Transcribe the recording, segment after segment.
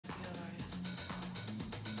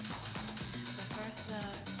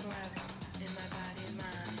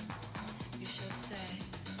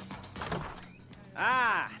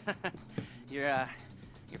Your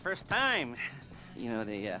first time. You know,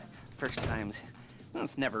 the first times, well,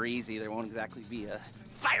 it's never easy. There won't exactly be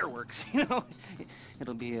fireworks, you know.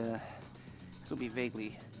 It'll be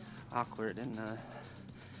vaguely awkward and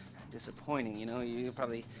disappointing, you know. You'll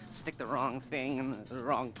probably stick the wrong thing in the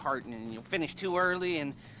wrong part, and you'll finish too early,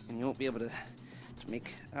 and you won't be able to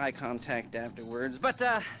make eye contact afterwards. But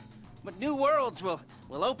new worlds will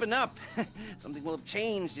open up. Something will have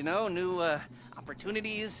changed, you know. New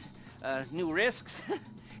opportunities, new risks.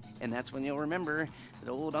 And that's when you'll remember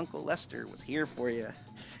that old Uncle Lester was here for you,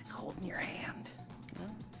 holding your hand, you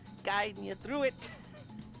know, guiding you through it.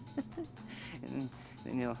 And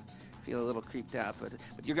then you'll feel a little creeped out, but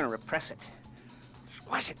you're gonna repress it,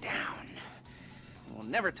 squash it down, and we'll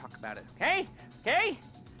never talk about it, okay? Okay?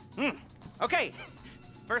 Okay.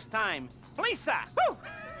 First time, Fleeca! Woo!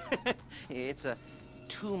 It's a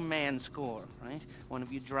two-man score, right? One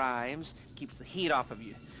of you drives, keeps the heat off of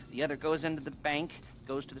you. The other goes into the bank,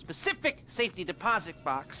 goes to the specific safety deposit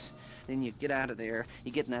box. Then you get out of there,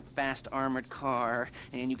 you get in that fast armored car,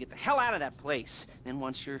 and you get the hell out of that place. Then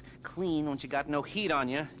once you're clean, once you got no heat on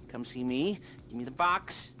you, come see me, give me the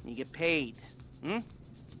box, and you get paid.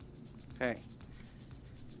 Okay.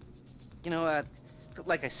 You know,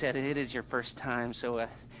 like I said, it is your first time, so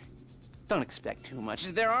don't expect too much.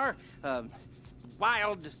 There are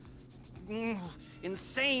wild,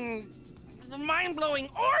 insane, mind-blowing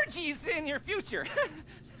orgies in your future.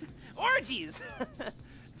 Orgies!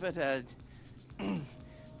 But, you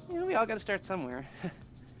know, we all gotta start somewhere.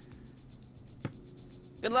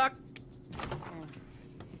 Good luck!